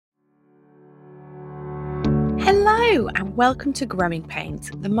Hello and welcome to Growing Pains,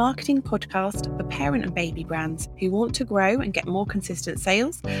 the marketing podcast for parent and baby brands who want to grow and get more consistent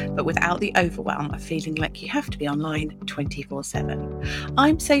sales, but without the overwhelm of feeling like you have to be online 24/7.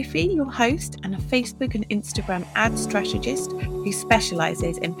 I'm Sophie, your host and a Facebook and Instagram ad strategist who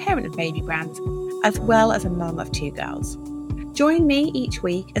specialises in parent and baby brands, as well as a mum of two girls. Join me each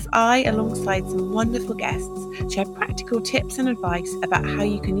week as I, alongside some wonderful guests, share practical tips and advice about how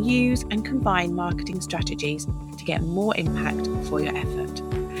you can use and combine marketing strategies to get more impact for your effort.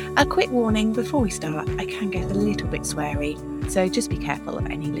 A quick warning before we start, I can get a little bit sweary, so just be careful of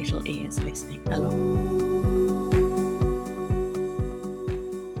any little ears listening along.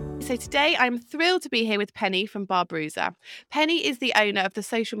 So today I'm thrilled to be here with Penny from BarBrusa. Penny is the owner of the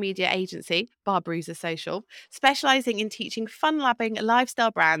social media agency, BarBrusa Social, specialising in teaching fun-loving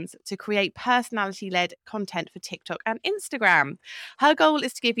lifestyle brands to create personality-led content for TikTok and Instagram. Her goal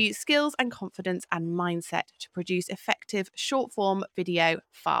is to give you skills and confidence and mindset to produce effective short-form video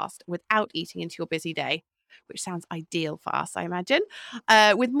fast without eating into your busy day, which sounds ideal for us, I imagine.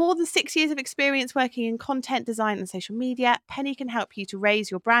 With more than 6 years of experience working in content design and social media, Penny can help you to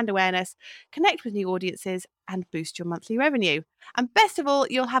raise your brand awareness, connect with new audiences, and boost your monthly revenue. And best of all,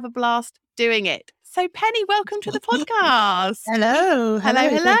 you'll have a blast doing it. So, Penny, welcome to the podcast. Hello. Hello.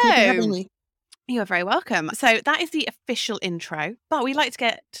 Thank you for having me. You're very welcome. So that is the official intro, but we'd like to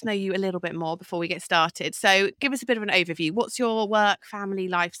get to know you a little bit more before we get started. So give us a bit of an overview. What's your work, family,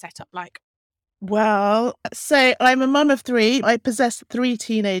 life setup like? Well, so I'm a mum of three. I possess 3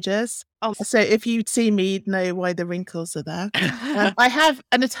 teenagers. Oh. So if you'd see me, you'd know why the wrinkles are there. I have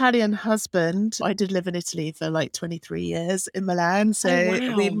an Italian husband. I did live in Italy for like 23 years in Milan. So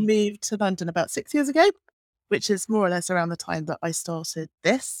we moved to London about 6 years ago, which is more or less around the time that I started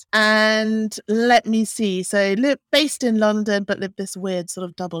this. And let me see. So based in London, but live this weird sort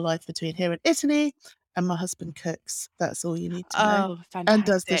of double life between here and Italy. And my husband cooks. That's all you need to know. Oh, fantastic. And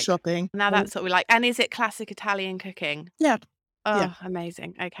does the shopping. Now that's what we like. And is it classic Italian cooking? Yeah. Oh, yeah.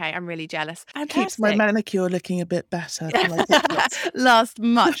 Amazing. Okay, I'm really jealous. Fantastic. Keeps my manicure looking a bit better. Lasts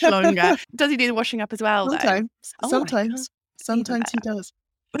much longer. Does he do the washing up as well, Sometimes. though? Sometimes he does.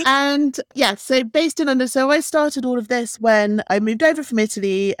 And yeah, so based in London. So I started all of this when I moved over from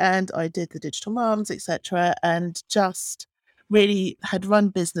Italy and I did the digital moms, etc. And just really had run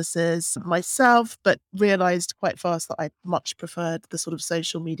businesses myself, but realized quite fast that I much preferred the sort of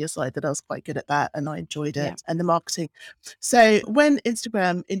social media side, that I was quite good at that and I enjoyed it, and the marketing. So when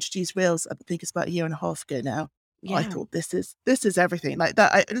Instagram introduced Reels, I think it's about a year and a half ago now, I thought this is everything. Like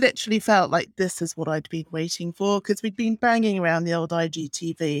that, I literally felt like this is what I'd been waiting for, because we'd been banging around the old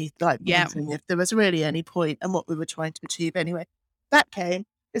IGTV, like wondering if there was really any point and what we were trying to achieve. Anyway, that came.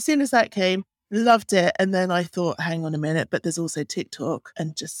 As soon as that came, loved it. And then I thought, hang on a minute, but there's also TikTok,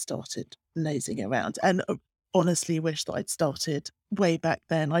 and just started nosing around. And honestly wish that I'd started way back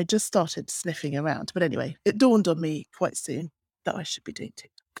then. I just started sniffing around. But anyway, it dawned on me quite soon that I should be doing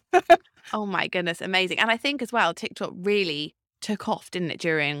TikTok. Oh my goodness, amazing. And I think as well, TikTok really took off, didn't it,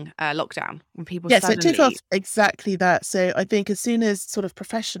 during lockdown, when people suddenly... Yes, it took off exactly that. So I think as soon as sort of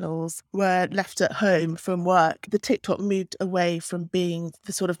professionals were left at home from work, the TikTok moved away from being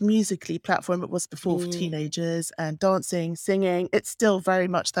the sort of musically platform it was before for teenagers and dancing, singing. It's still very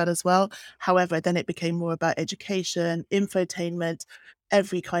much that as well. However, then it became more about education, infotainment,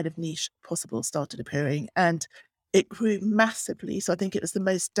 every kind of niche possible started appearing. And it grew massively. So I think it was the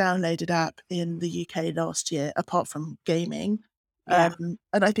most downloaded app in the UK last year, apart from gaming. And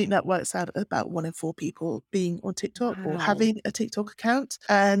I think that works out at about 1 in 4 people being on TikTok or having a TikTok account.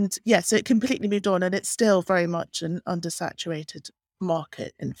 And so it completely moved on, and it's still very much an undersaturated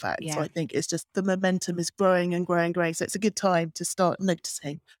market, in fact. So I think it's just the momentum is growing and growing and growing. So it's a good time to start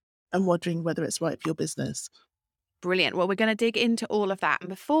noticing and wondering whether it's right for your business. Brilliant. Well, we're going to dig into all of that. And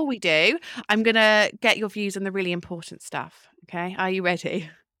before we do, I'm going to get your views on the really important stuff. Okay. Are you ready?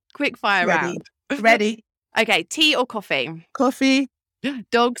 Quick fire round. Ready. Okay. Tea or coffee? Coffee.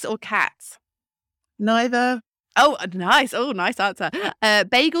 Dogs or cats? Neither. Oh, nice. Oh, nice answer.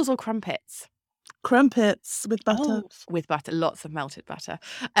 Bagels or crumpets? Crumpets with butter. Oh, with butter. Lots of melted butter.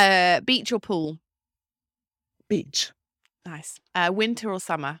 Beach or pool? Beach. Nice. Winter or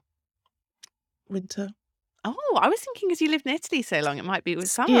summer? Winter. Oh, I was thinking as you lived in Italy so long, it might be with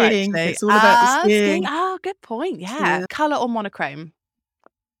summer, Skiing. actually. It's all about the skiing. Oh, good point. Yeah. Colour or monochrome?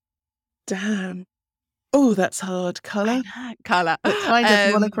 Damn. Oh, that's hard. Colour. Colour. But kind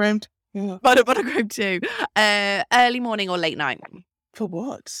of monochromed. Yeah. Monochrome too. Early morning or late night? For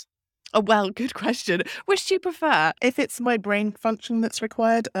what? Oh, well, good question. Which do you prefer? If it's my brain function that's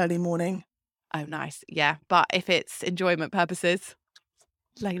required, early morning. Oh, nice. Yeah. But if it's enjoyment purposes,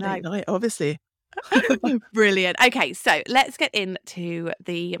 late night. Obviously. Brilliant. Okay, so let's get into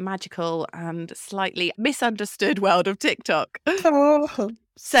the magical and slightly misunderstood world of TikTok. Oh.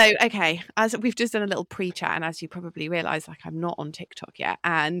 So, okay, as we've just done a little pre-chat, and as you probably realize, like I'm not on TikTok yet,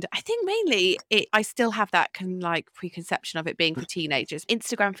 and I think mainly I still have that like preconception of it being for teenagers.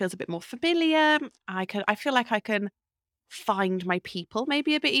 Instagram feels a bit more familiar. I feel like I can find my people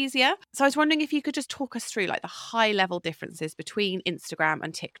maybe a bit easier. So I was wondering if you could just talk us through like the high level differences between Instagram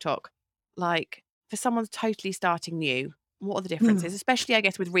and TikTok. Like for someone totally starting new, what are the differences, especially I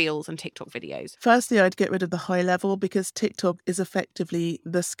guess with reels and TikTok videos? Firstly, I'd get rid of the high level because TikTok is effectively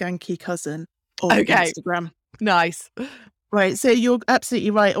the skanky cousin of Okay, Instagram. nice. Right. So you're absolutely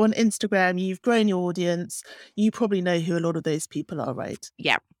right. On Instagram, you've grown your audience. You probably know who a lot of those people are, right?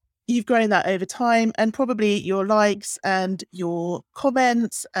 Yeah. You've grown that over time, and probably your likes and your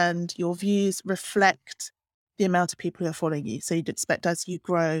comments and your views reflect the amount of people who are following you. So you'd expect as you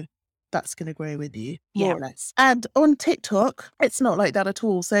grow, that's going to grow with you, Yeah. more or less. And on TikTok, it's not like that at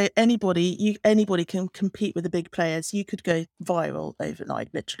all. So anybody can compete with the big players. You could go viral overnight,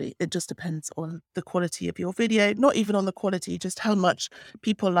 literally. It just depends on the quality of your video, not even on the quality, just how much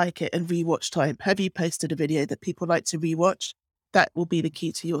people like it and rewatch time. Have you posted a video that people like to rewatch? That will be the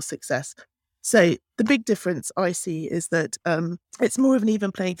key to your success. So the big difference I see is that it's more of an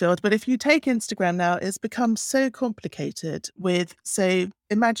even playing field. But if you take Instagram now, it's become so complicated so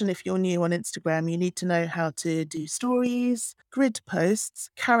imagine if you're new on Instagram, you need to know how to do stories, grid posts,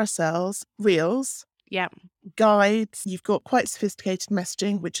 carousels, reels, Yeah. guides. You've got quite sophisticated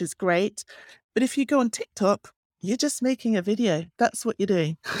messaging, which is great. But if you go on TikTok, you're just making a video. That's what you're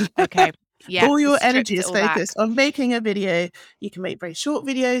doing. Okay. Yeah. All You your energy stripped it is all back. focused on making a video. You can make very short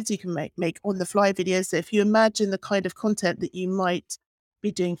videos. You can make on the fly videos. So if you imagine the kind of content that you might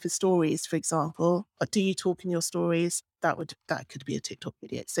be doing for stories, for example, or do you talk in your stories? That could be a TikTok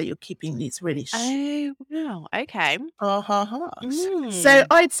video. So you're keeping these really Oh, wow. Okay. ha ha ha. So Mm.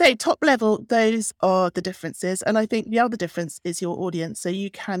 I'd say top level, those are the differences. And I think the other difference is your audience. So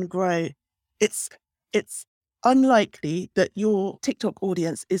you can grow. It's it's unlikely that your TikTok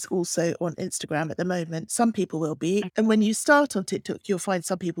audience is also on Instagram at the moment. Some people will be. And when you start on TikTok, you'll find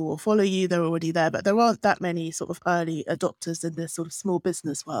some people will follow you. They're already there, but there aren't that many sort of early adopters in this sort of small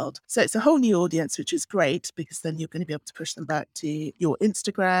business world. So it's a whole new audience, which is great because then you're going to be able to push them back to your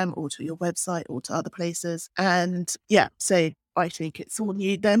Instagram or to your website or to other places. And yeah, so I think it's all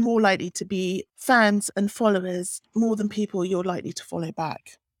new. They're more likely to be fans and followers more than people you're likely to follow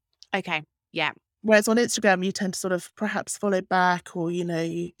back. Okay. Yeah. Whereas on Instagram, you tend to sort of perhaps follow back or, you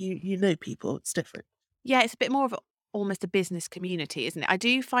know people. It's different. Yeah, it's a bit more of almost a business community, isn't it? I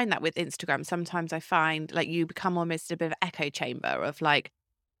do find that with Instagram. Sometimes I find like you become almost a bit of echo chamber of like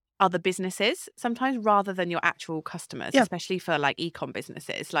other businesses sometimes rather than your actual customers, Yeah. especially for like e-com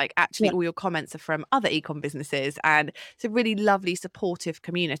businesses. Like actually Yeah. all your comments are from other e-com businesses and it's a really lovely supportive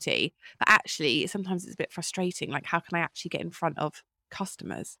community. But actually sometimes it's a bit frustrating. Like how can I actually get in front of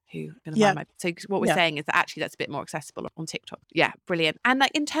customers who are going to buy Yeah. my so what we're Yeah. saying is that actually that's a bit more accessible on TikTok. Yeah, brilliant. And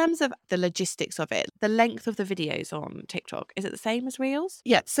like in terms of the logistics of it, the length of the videos on TikTok, is it the same as Reels?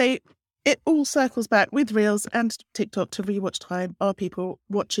 Yeah. So it all circles back with Reels and TikTok to rewatch time. Are people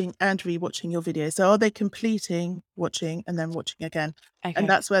watching and rewatching your videos? So are they completing watching and then watching again? And Okay.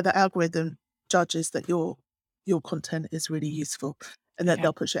 that's where the algorithm judges that your content is really useful and that Okay.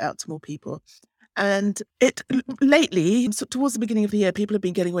 they'll push it out to more people. And lately, so towards the beginning of the year, people have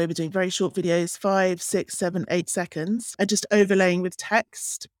been getting away with doing very short videos, 5, 6, 7, 8 seconds, and just overlaying with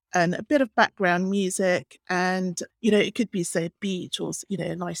text and a bit of background music. And, it could be, say, a beach or,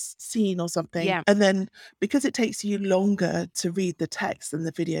 a nice scene or something. Yeah. And then because it takes you longer to read the text than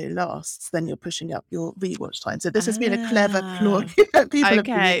the video lasts, then you're pushing up your rewatch time. So this has been a clever ploy Ah, that people have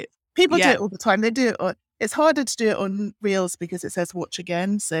been okay. People do Yeah. it all the time. They do it on It's harder to do it on Reels because it says watch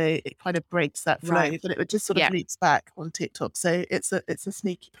again, so it kind of breaks that Right. flow, but it would just sort of Yeah. loops back on TikTok. So it's a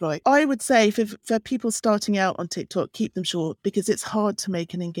sneaky ploy. I would say for people starting out on TikTok, keep them short because it's hard to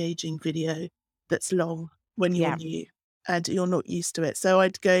make an engaging video that's long when you're Yeah. new and you're not used to it. So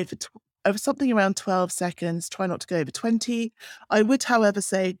I'd go over something around 12 seconds, try not to go over 20. I would, however,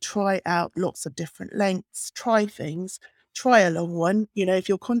 say try out lots of different lengths, try things. Try a long one. If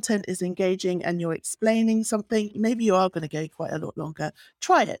your content is engaging and you're explaining something, maybe you are going to go quite a lot longer.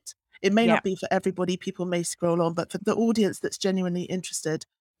 Try it. It may Yeah. not be for everybody. People may scroll on, but for the audience that's genuinely interested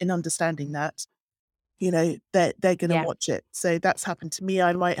in understanding that, they're going to Yeah. watch it. So that's happened to me.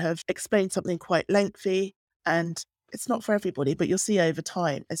 I might have explained something quite lengthy and it's not for everybody, but you'll see over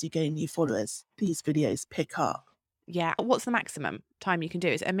time as you gain new followers, these videos pick up. Yeah. What's the maximum time you can do?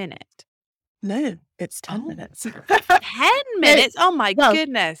 Is it a minute? No, It's 10 Oh, minutes. 10 So, minutes? Oh my well,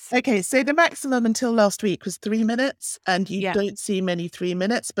 goodness. okay, so the maximum until last week was 3 minutes, and you Yeah, don't see many 3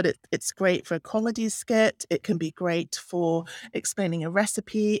 minutes, but it's great for a comedy skit. It can be great for explaining a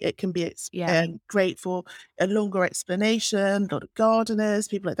recipe. It can be yeah. great for a longer explanation. A lot of gardeners,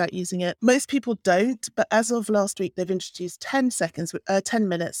 people like that using it. Most people don't, but as of last week, they've introduced 10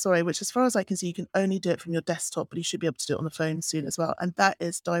 minutes, sorry, which as far as I can see, you can only do it from your desktop, but you should be able to do it on the phone soon as well. And that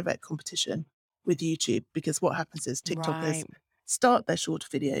is direct competition with YouTube, because what happens is TikTokers Right. start their short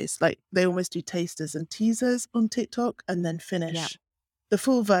videos, like they almost do tasters and teasers on TikTok and then Yeah. finish the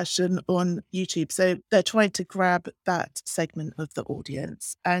full version on YouTube. So they're trying to grab that segment of the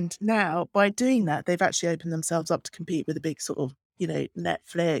audience. And now by doing that, they've actually opened themselves up to compete with the big sort of,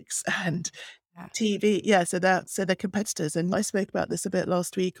 Netflix and Yeah. TV. Yeah, so they're competitors. And I spoke about this a bit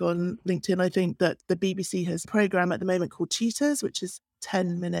last week on LinkedIn. I think that the BBC has a program at the moment called Cheaters, which is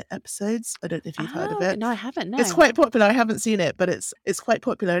 10-minute episodes. I don't know if you've heard of Oh, it. no, I haven't, It's no. quite popular. I haven't seen it, but it's quite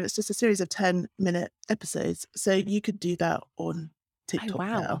popular, and it's just a series of 10-minute episodes. So you could do that on Oh, TikTok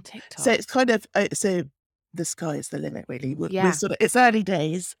wow, on now. So TikTok. it's kind of so the sky is the limit, really. We're Yeah, sort of, it's early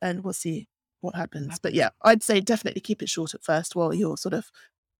days, and we'll see what happens. But happens. yeah, I'd say definitely keep it short at first while you're sort of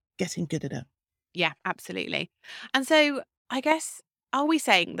getting good at it. Yeah, absolutely. And so I guess, are we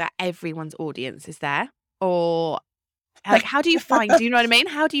saying that everyone's audience is there? Or like, how do you know what I mean?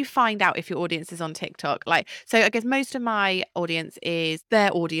 How do you find out if your audience is on TikTok? Like, so I guess most of my audience is their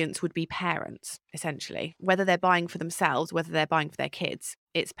audience would be parents, essentially, whether they're buying for themselves, whether they're buying for their kids,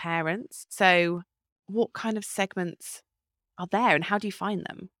 it's parents. So what kind of segments are there and how do you find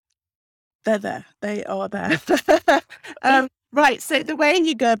them? They're there. They are there. Right. So the way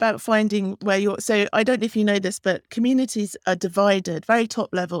you go about finding where so I don't know if you know this, but communities are divided very top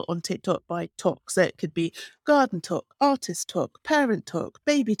level on TikTok by talk. So it could be garden talk, artist talk, parent talk,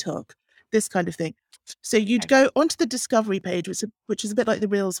 baby talk, this kind of thing. So you'd Okay. go onto the discovery page, which is a bit like the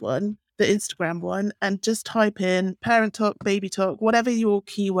Reels one, the Instagram one, and just type in parent talk, baby talk, whatever your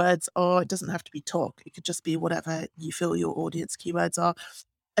keywords are. It doesn't have to be talk. It could just be whatever you feel your audience keywords are,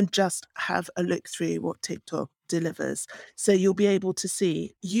 and just have a look through what TikTok delivers. So you'll be able to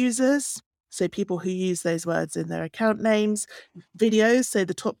see users, so people who use those words in their account names, videos, so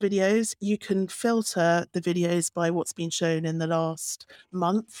the top videos. You can filter the videos by what's been shown in the last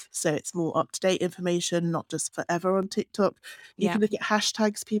month. So it's more up to date information, not just forever on TikTok. You Yeah. can look at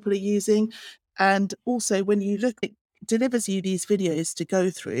hashtags people are using. And also, when you look at delivers you these videos to go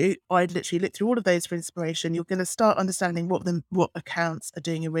through. I'd literally look through all of those for inspiration. You're going to start understanding what accounts are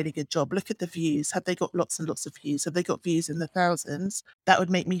doing a really good job. Look at the views. Have they got lots and lots of views? Have they got views in the thousands? That would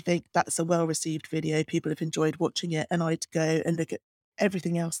make me think that's a well-received video. People have enjoyed watching it, and I'd go and look at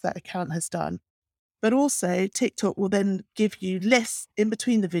everything else that account has done. But also, TikTok will then give you lists in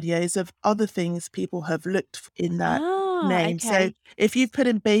between the videos of other things people have looked in that Ah, name. So okay. if you've put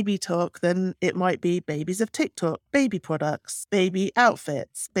in baby talk, then it might be babies of TikTok, baby products, baby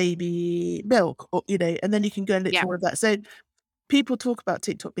outfits, baby milk, or, and then you can go and look Yeah. for all of that. So people talk about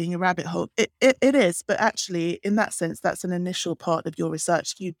TikTok being a rabbit hole. It is, but actually, in that sense, that's an initial part of your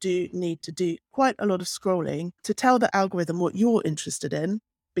research. You do need to do quite a lot of scrolling to tell the algorithm what you're interested in,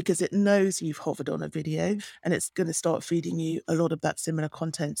 because it knows you've hovered on a video and it's going to start feeding you a lot of that similar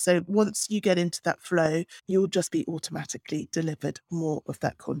content. So once you get into that flow, you'll just be automatically delivered more of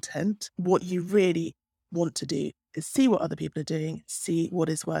that content. What you really want to do is see what other people are doing, see what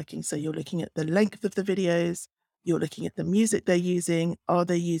is working. So you're looking at the length of the videos, you're looking at the music they're using. Are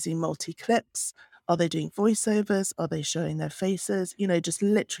they using multi clips? Are they doing voiceovers? Are they showing their faces? Just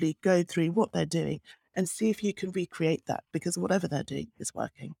literally go through what they're doing and see if you can recreate that, because whatever they're doing is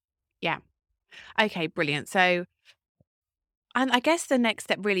working. Yeah. Okay, brilliant. So, and I guess the next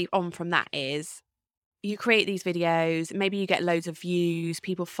step really on from that is you create these videos, maybe you get loads of views,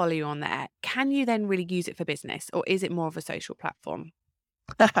 people follow you on there. Can you then really use it for business or is it more of a social platform?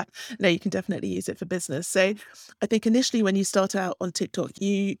 No, you can definitely use it for business. So I think initially when you start out on TikTok,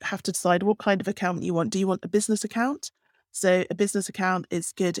 you have to decide what kind of account you want. Do you want a business account? So a business account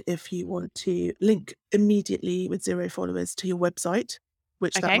is good if you want to link immediately with 0 followers to your website,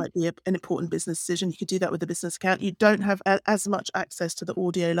 which that Okay. might be an important business decision. You could do that with a business account. You don't have as much access to the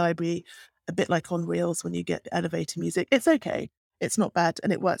audio library, a bit like on Reels when you get the elevator music. It's okay. It's not bad,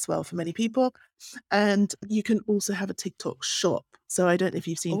 and it works well for many people. And you can also have a TikTok shop. So I don't know if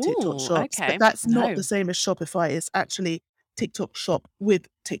you've seen TikTok Oh, shops, but okay. that's not the No. same as Shopify. It's actually TikTok shop with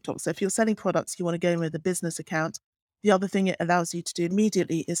TikTok. So if you're selling products, you want to go in with a business account. The other thing it allows you to do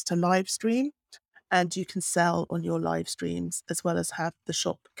immediately is to live stream, and you can sell on your live streams as well as have the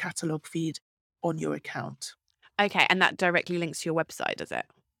shop catalog feed on your account. Okay. And that directly links to your website, does it?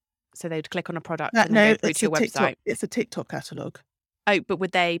 So they would click on a product That and then go no, through to your website. It's a TikTok catalog Oh, but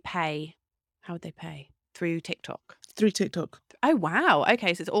would they pay? How would they pay? Through TikTok? through TikTok. Oh, wow.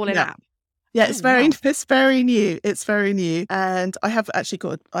 Okay, so it's all in Yeah. app. Yeah, Oh, wow. it's very new. It's very new. And I have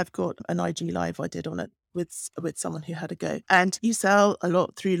actually I've got an IG live I did on it with someone who had a go. And you sell a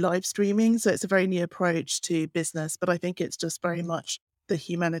lot through live streaming. So it's a very new approach to business. But I think it's just very much the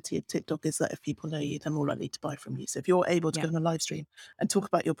humanity of TikTok is that if people know you, they're more likely to buy from you. So if you're able to Yeah. go on a live stream and talk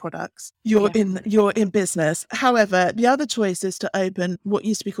about your products, Yeah. you're in business. However, the other choice is to open what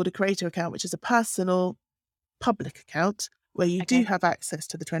used to be called a creator account, which is a personal public account where you do Okay. have access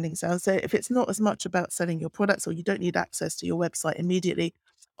to the trending sounds. So if it's not as much about selling your products or you don't need access to your website immediately,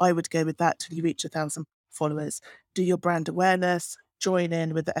 I would go with that till you reach 1,000 followers. Do your brand awareness, join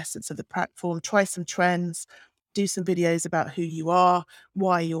in with the essence of the platform, try some trends, do some videos about who you are,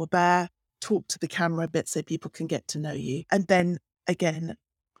 why you're there, talk to the camera a bit so people can get to know you. And then again,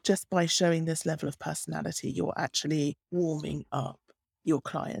 just by showing this level of personality, you're actually warming up your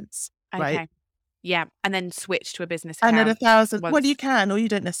clients, right? Okay. Yeah. And then switch to a business And at account 1,000, well, you once. can, or you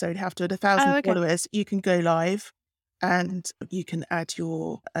don't necessarily have to. At Oh, 1,000 okay. followers, you can go live and you can add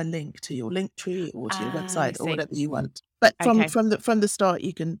a link to your link tree or to your Ah, I website or see. whatever you want. But Okay. from the start,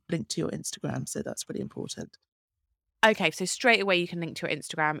 you can link to your Instagram. So that's really important. Okay, so straight away you can link to your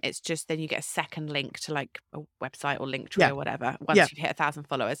Instagram. It's just then you get a second link to like a website or link tree Yeah. or whatever Yeah. once you've hit 1,000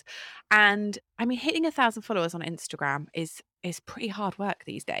 followers. And I mean, hitting 1,000 followers on Instagram is pretty hard work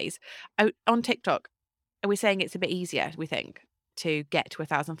these days. Oh, on TikTok, are we saying it's a bit easier? We think to get to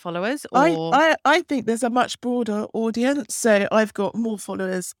 1,000 followers, or I think there's a much broader audience. So I've got more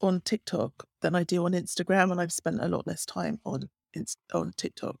followers on TikTok than I do on Instagram, and I've spent a lot less time on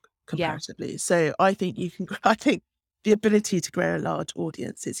TikTok yeah, comparatively. So I think you can. I think the ability to grow a large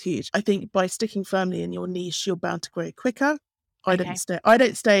audience is huge. I think by sticking firmly in your niche, you're bound to grow quicker. okay, I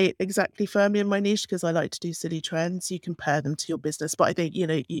don't stay exactly firmly in my niche because I like to do silly trends. You compare them to your business, but I think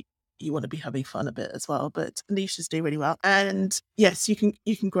you want to be having fun a bit as well. But niches do really well, and yes, you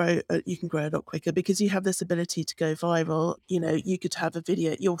can grow a lot quicker because you have this ability to go viral. You could have a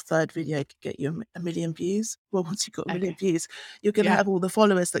video, your third video could get you a million views. Well, once you've got a million okay, views, you're going to yeah, have all the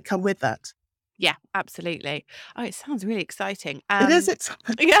followers that come with that. yeah, absolutely. Oh, it sounds really exciting. It is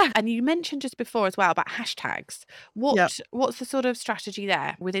exciting. Yeah. And you mentioned just before as well about hashtags. Yeah. What's the sort of strategy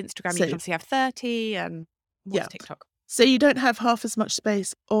there? With Instagram, you can So obviously have 30 and yeah. what's TikTok? So you don't have half as much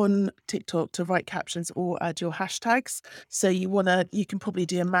space on TikTok to write captions or add your hashtags. So you can probably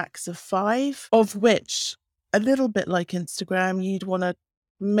do a max of 5, of which a little bit like Instagram, you'd want to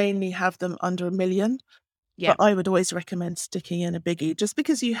mainly have them under 1 million. Yeah. But I would always recommend sticking in a biggie just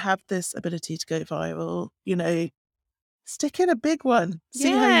because you have this ability to go viral, stick in a big one,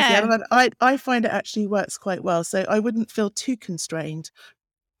 see how you get Yeah. on. I find it actually works quite well. So I wouldn't feel too constrained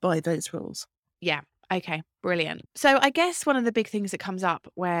by those rules. Yeah. Okay. Brilliant. So I guess one of the big things that comes up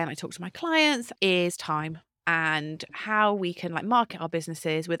when I talk to my clients is time and how we can like market our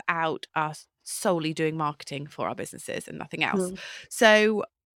businesses without us solely doing marketing for our businesses and nothing else. Mm. So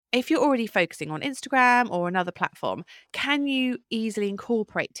if you're already focusing on Instagram or another platform, can you easily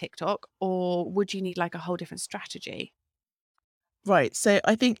incorporate TikTok or would you need like a whole different strategy? Right. So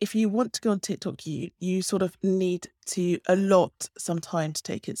I think if you want to go on TikTok, you sort of need to allot some time to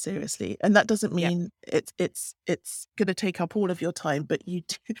take it seriously. And that doesn't Yeah. mean it's gonna take up all of your time, but you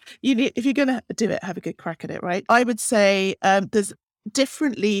need, if you're gonna do it, have a good crack at it, right? I would say there's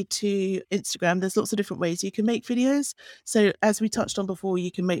differently to Instagram, there's lots of different ways you can make videos. So as we touched on before,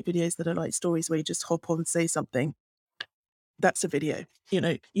 you can make videos that are like stories where you just hop on, say something. That's a video.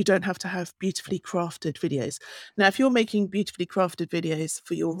 You don't have to have beautifully crafted videos. Now, if you're making beautifully crafted videos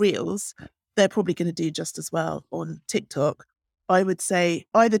for your reels, they're probably going to do just as well on TikTok. I would say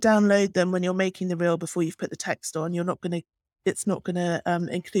either download them when you're making the reel before you've put the text on. It's not going to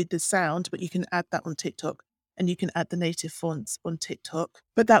include the sound, but you can add that on TikTok. And you can add the native fonts on TikTok.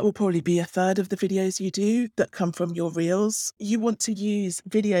 But that will probably be a third of the videos you do that come from your reels. You want to use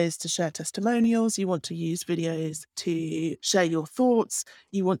videos to share testimonials. You want to use videos to share your thoughts.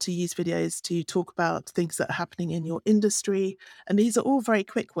 You want to use videos to talk about things that are happening in your industry. And these are all very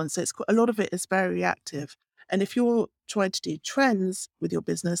quick ones. So a lot of it is very reactive. And if you're trying to do trends with your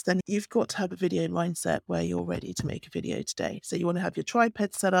business, then you've got to have a video mindset where you're ready to make a video today. So you want to have your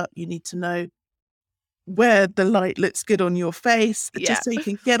tripod set up. You need to know where the light looks good on your face, Yeah. just so you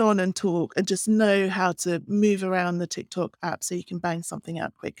can get on and talk and just know how to move around the TikTok app so you can bang something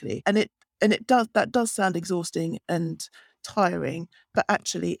out quickly. And that does sound exhausting and tiring, but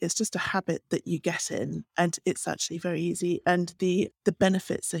actually it's just a habit that you get in, and it's actually very easy, and the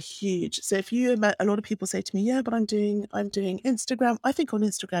benefits are huge. So if you a lot of people say to me, yeah, but I'm doing Instagram. I think on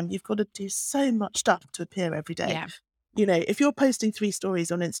Instagram you've got to do so much stuff to appear every day. Yeah. If you're posting 3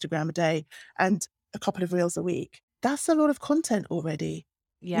 stories on Instagram a day and a couple of reels a week, that's a lot of content already.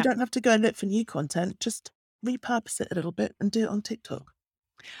 You Yeah. don't have to go and look for new content, just repurpose it a little bit and do it on TikTok.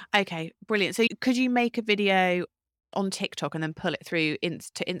 Okay, brilliant. So could you make a video on TikTok and then pull it through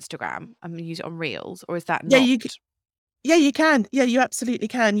to Instagram and use it on Reels, or is that Yeah, not? yeah, you can. Yeah, you absolutely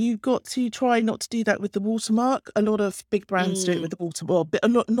can. You've got to try not to do that with the watermark. A lot of big brands do it with Mm, the watermark. But a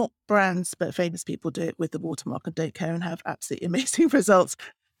lot, not brands, but famous people do it with the watermark and don't care and have absolutely amazing results.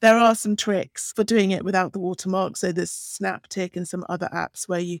 There are some tricks for doing it without the watermark. So there's Snaptic and some other apps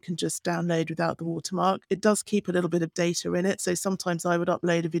where you can just download without the watermark. It does keep a little bit of data in it. So sometimes I would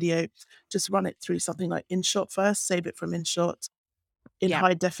upload a video, just run it through something like InShot first, save it from InShot in yeah,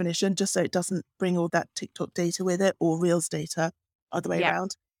 high definition, just so it doesn't bring all that TikTok data with it or Reels data, other way yeah,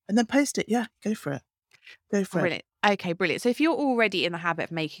 around, and then post it. Yeah, go for it. Go for it. brilliant. Okay, brilliant. So if you're already in the habit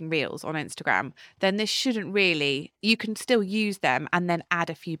of making Reels on Instagram, then this shouldn't really, you can still use them and then add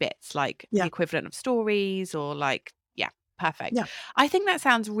a few bits like the Yeah, equivalent of stories or like, yeah, perfect. yeah. I think that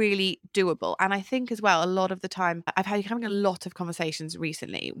sounds really doable. And I think as well, a lot of the time, I've had having a lot of conversations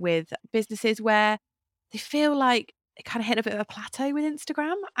recently with businesses where they feel like they kind of hit a bit of a plateau with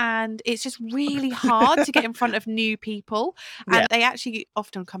Instagram, and it's just really hard to get in front of new people. Yeah, And they actually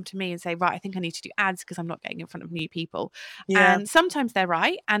often come to me and say, right, I think I need to do ads because I'm not getting in front of new people. yeah, And sometimes they're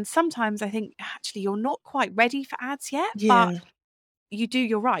right. And sometimes I think actually you're not quite ready for ads yet, but yeah.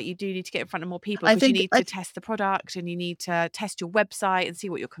 you're right. You do need to get in front of more people I because you think need to test the product and you need to test your website and see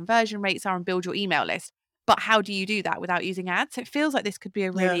what your conversion rates are and build your email list. But how do you do that without using ads? So it feels like this could be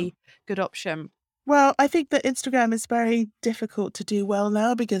a yeah. really good option. Well, I think that Instagram is very difficult to do well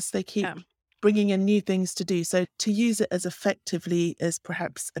now because they Yeah. keep bringing in new things to do. So to use it as effectively as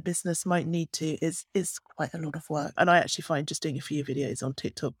perhaps a business might need to is quite a lot of work. And I actually find just doing a few videos on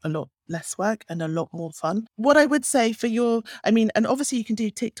TikTok a lot less work and a lot more fun. What I would say for and obviously you can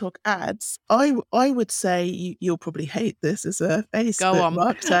do TikTok ads. I would say you'll probably hate this as a Go Facebook on.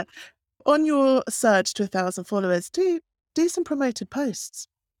 marketer. On your surge to 1,000 followers, do some promoted posts.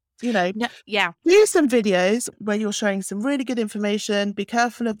 You know, No, yeah, do some videos where you're showing some really good information. Be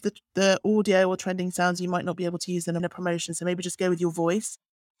careful of the audio or trending sounds you might not be able to use in a promotion. So maybe just go with your voice,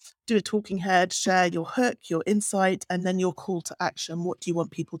 do a talking head, share your hook, your insight, and then your call to action. What do you want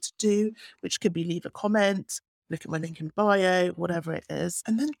people to do? Which could be leave a comment, look at my link in bio, whatever it is,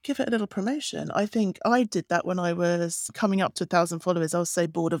 and then give it a little promotion. I think I did that when I was coming up to 1,000 followers. I was so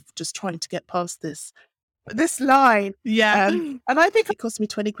bored of just trying to get past this line. yeah. And I think it cost me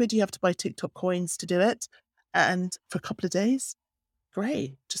 20 quid. You have to buy TikTok coins to do it. And for a couple of days,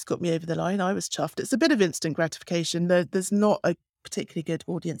 great. Just got me over the line. I was chuffed. It's a bit of instant gratification. There's not a particularly good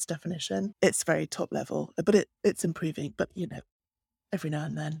audience definition. It's very top level, but it's improving. But, every now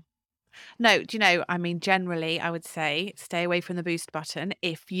and then. No, do you know, I mean, generally, I would say stay away from the boost button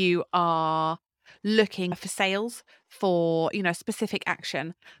if you are looking for sales for, specific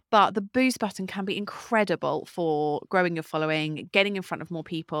action. But the boost button can be incredible for growing your following, getting in front of more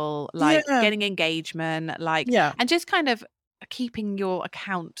people, like Yeah. getting engagement, like, Yeah. and just kind of keeping your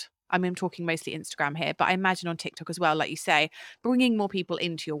account. I mean, I'm talking mostly Instagram here, but I imagine on TikTok as well, like you say, bringing more people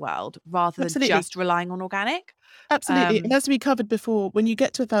into your world rather than Absolutely. just relying on organic. Absolutely. And Um, as we covered before, when you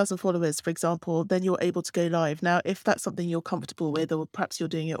get to 1,000 followers, for example, then you're able to go live. Now, if that's something you're comfortable with, or perhaps you're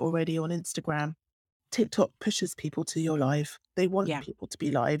doing it already on Instagram, TikTok pushes people to your live. They want yeah, people to be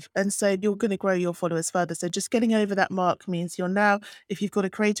live. And so you're going to grow your followers further. So just getting over that mark means you're now, if you've got a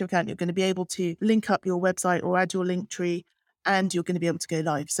creator account, you're going to be able to link up your website or add your link tree, and you're going to be able to go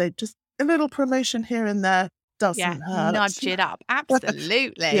live. So just a little promotion here and there yeah, doesn't hurt. nudge it up.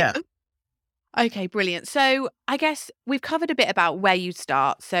 Absolutely. Yeah. Okay, brilliant. So I guess we've covered a bit about where you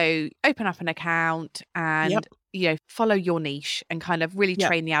start. So open up an account Yep. and follow your niche and kind of really Yep.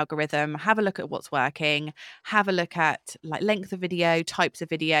 train the algorithm, have a look at what's working, have a look at like length of video, types of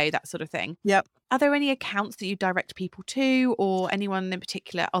video, that sort of thing. Yep. Are there any accounts that you direct people to or anyone in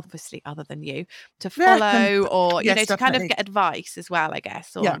particular, obviously other than you, to Yeah. follow or, Yes, to kind of definitely. get advice as well, I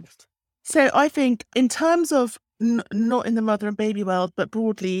guess, Yeah. or So I think in terms of not in the mother and baby world, but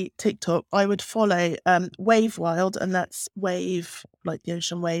broadly TikTok, I would follow Wave Wild, and that's wave like the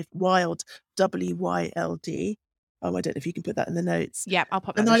ocean wave, wild, WYLD. I don't know if you can put that in the notes. yeah, I'll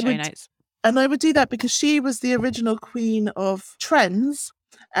pop that in And the I show would notes. and I would do that because she was the original queen of trends.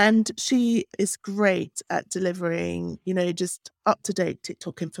 And she is great at delivering, just up to date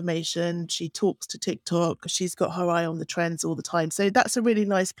TikTok information. She talks to TikTok. She's got her eye on the trends all the time. So that's a really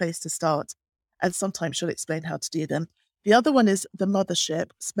nice place to start. And sometimes she'll explain how to do them. The other one is the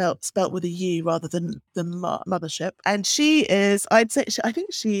Mothership, spelt with a U rather than the Mothership. And she is, I'd say, I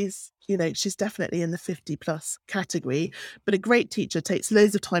think she's definitely in the 50 plus category, but a great teacher takes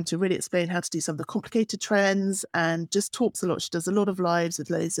loads of time to really explain how to do some of the complicated trends and just talks a lot. She does a lot of lives with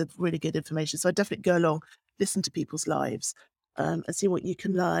loads of really good information. So I definitely go along, listen to people's lives. And see what you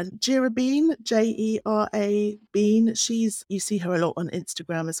can learn. Jira Bean, Jera Bean. You see her a lot on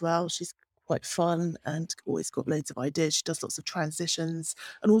Instagram as well. She's quite fun and always got loads of ideas. She does lots of transitions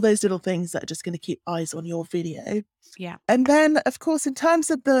and all those little things that are just going to keep eyes on your video. Yeah. And then, of course, in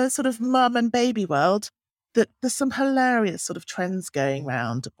terms of the sort of mum and baby world, that there's some hilarious sort of trends going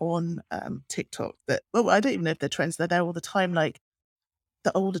around on TikTok that, well, I don't even know if they're trends, they're there all the time, like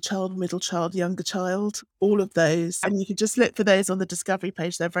the older child, middle child, younger child, all of those. And you can just look for those on the discovery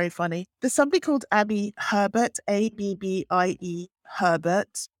page. They're very funny. There's somebody called Abby Herbert, Abbie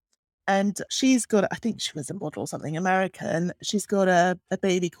Herbert. And she's got, I think she was a model or something, American. She's got a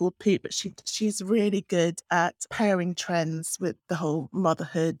baby called Pete, but she's really good at pairing trends with the whole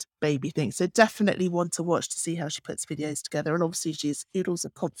motherhood baby thing. So definitely want to watch to see how she puts videos together. And obviously she's oodles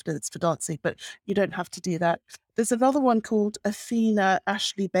of confidence for dancing, but you don't have to do that. There's another one called Athena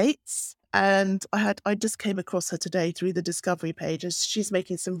Ashley Bates. And I just came across her today through the discovery pages. She's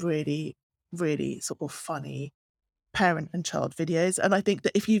making some really, really sort of funny parent and child videos. And I think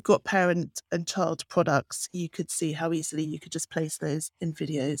that if you've got parent and child products, you could see how easily you could just place those in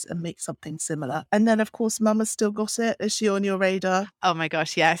videos and make something similar. And then, of course, Mama's Still Got It. Is she on your radar? Oh my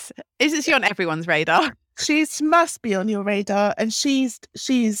gosh, yes. Isn't she on everyone's radar? She must be on your radar. And she's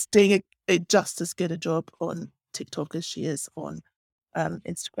doing just as good a job on TikTok as she is on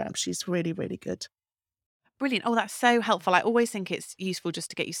Instagram. She's really, really good. Brilliant. Oh, that's so helpful. I always think it's useful just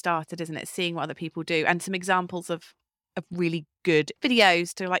to get you started, isn't it? Seeing what other people do and some examples of really good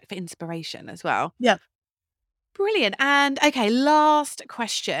videos to like for inspiration as well. Yeah. Brilliant. And okay, last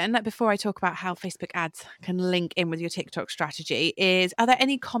question before I talk about how Facebook ads can link in with your TikTok strategy is, are there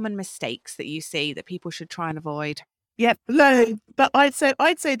any common mistakes that you see that people should try and avoid? Yep, loads. But I'd say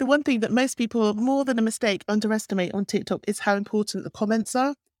the one thing that most people, more than a mistake, underestimate on TikTok is how important the comments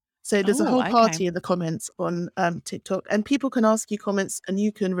are. So there's a Oh, whole okay. party in the comments on TikTok, and people can ask you comments and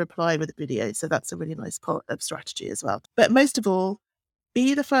you can reply with a video. So that's a really nice part of strategy as well. But most of all,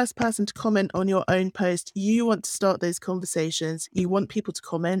 be the first person to comment on your own post. You want to start those conversations. You want people to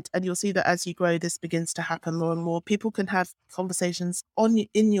comment, and you'll see that as you grow, this begins to happen more and more. People can have conversations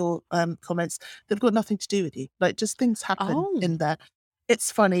in your comments that've got nothing to do with you. Like just things happen Oh, in there.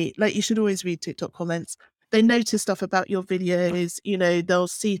 It's funny. Like you should always read TikTok comments. They notice stuff about your videos. They'll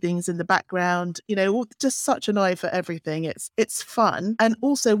see things in the background. Just such an eye for everything. It's fun, and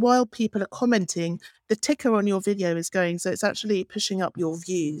also while people are commenting, the ticker on your video is going, so it's actually pushing up your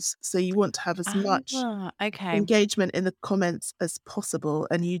views. So you want to have as much okay. engagement in the comments as possible,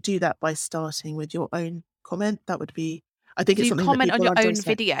 and you do that by starting with your own comment. That would be, I think So it's you something that comment on people your own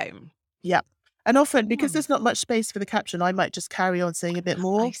underestimate. video. Yeah. And often, because Hmm, there's not much space for the caption, I might just carry on saying a bit I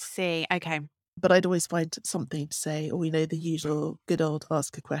more, see. Okay. but I'd always find something to say, or the usual good old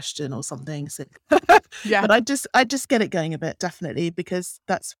ask a question or something. So, Yeah. but I just get it going a bit, definitely, because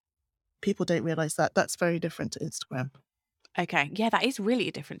that's people don't realize that that's very different to Instagram. Okay. Yeah, that is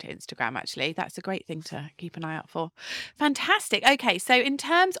really different to Instagram, actually. That's a great thing to keep an eye out for. Fantastic. Okay. So, in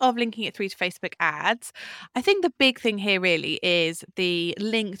terms of linking it through to Facebook ads, I think the big thing here really is the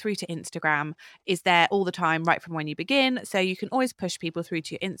link through to Instagram is there all the time, right from when you begin. So, you can always push people through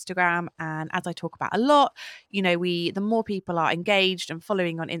to your Instagram. And as I talk about a lot, the more people are engaged and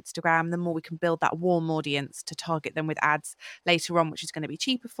following on Instagram, the more we can build that warm audience to target them with ads later on, which is going to be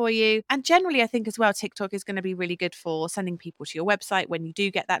cheaper for you. And generally, I think as well, TikTok is going to be really good for sending people to your website when you do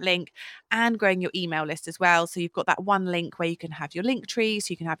get that link and growing your email list as well. So you've got that one link where you can have your link tree,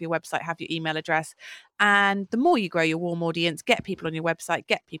 so you can have your website, have your email address. And the more you grow your warm audience, get people on your website,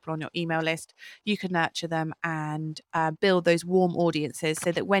 get people on your email list, you can nurture them and build those warm audiences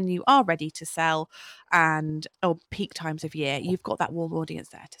so that when you are ready to sell or peak times of year, you've got that warm audience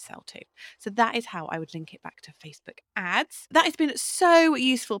there to sell to. So that is how I would link it back to Facebook ads. That has been so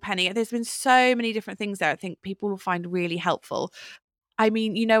useful, Penny. There's been so many different things there I think people will find really helpful. I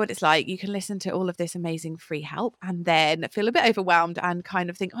mean, you know what it's like. You can listen to all of this amazing free help and then feel a bit overwhelmed and kind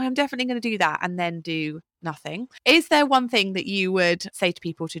of think, oh, I'm definitely going to do that, and then do nothing. Is there one thing that you would say to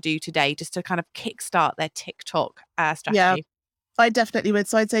people to do today just to kind of kickstart their TikTok Yeah. strategy? I definitely would.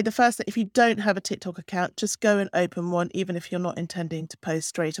 So I'd say the first thing, if you don't have a TikTok account, just go and open one, even if you're not intending to post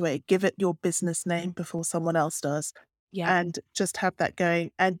straight away. Give it your business name before someone else does. Yeah. And just have that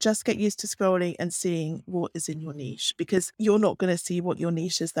going and just get used to scrolling and seeing what is in your niche, because you're not going to see what your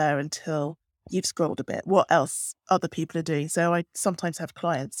niche is there until you've scrolled a bit, what else other people are doing. So I sometimes have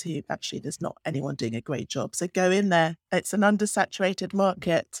clients who actually there's not anyone doing a great job. So go in there. It's an undersaturated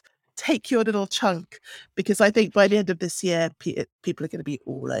market. Take your little chunk, because I think by the end of this year, people are going to be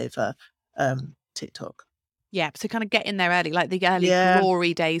all over TikTok. Yeah, so kind of get in there early, like the early Yeah.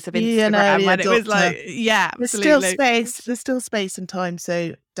 glory days of Be an Instagram early when it was adopter. like, yeah, There's absolutely. still space and time.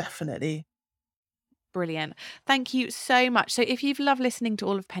 So definitely. Brilliant. Thank you so much. So if you've loved listening to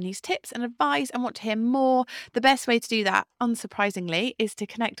all of Penny's tips and advice and want to hear more, the best way to do that, unsurprisingly, is to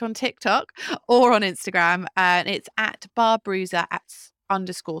connect on TikTok or on Instagram. And it's at BarBrusa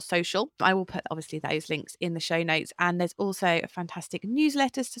 _social. I will put obviously those links in the show notes. And there's also a fantastic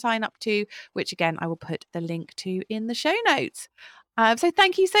newsletters to sign up to, which again, I will put the link to in the show notes. So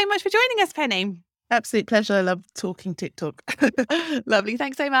thank you so much for joining us, Penny. Absolute pleasure. I love talking TikTok. Lovely.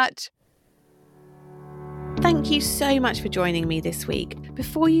 Thanks so much. Thank you so much for joining me this week.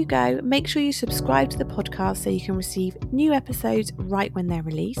 Before you go, make sure you subscribe to the podcast so you can receive new episodes right when they're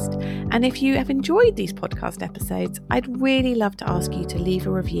released. And if you have enjoyed these podcast episodes, I'd really love to ask you to leave a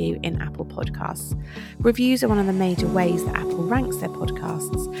review in Apple Podcasts. Reviews are one of the major ways that Apple ranks their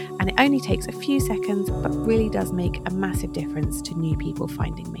podcasts, and it only takes a few seconds, but really does make a massive difference to new people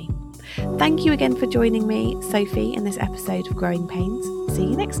finding me. Thank you again for joining me, Sophie, in this episode of Growing Pains. See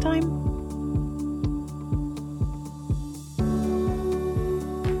you next time.